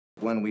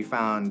when we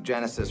found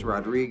Genesis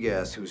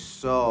Rodriguez, who's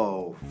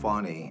so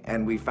funny,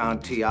 and we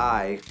found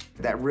T.I.,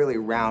 that really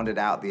rounded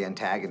out the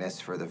antagonists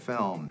for the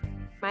film.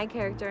 My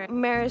character,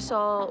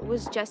 Marisol,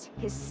 was just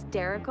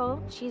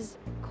hysterical. She's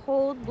a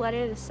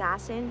cold-blooded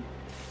assassin,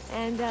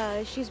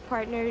 and she's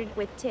partnered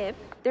with Tip.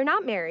 They're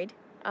not married,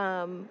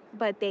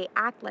 but they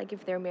act like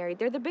if they're married.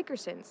 They're the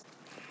Bickersons.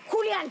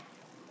 Julián!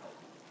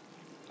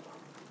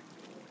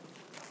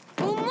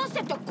 ¿Cómo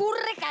se te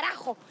ocurre,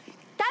 carajo?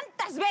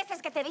 Tantas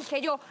veces que te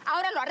dije yo,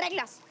 ahora lo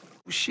arreglas.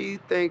 She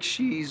thinks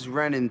she's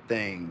running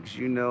things,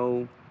 you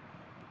know.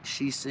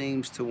 She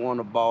seems to want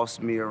to boss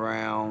me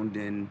around,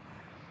 and,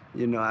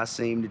 you know, I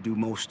seem to do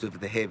most of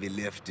the heavy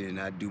lifting.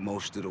 I do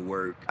most of the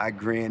work. I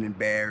grin and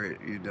bear it,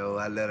 you know.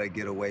 I let her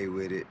get away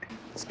with it.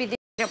 Speed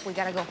it up, we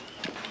gotta go.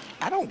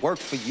 I don't work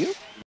for you.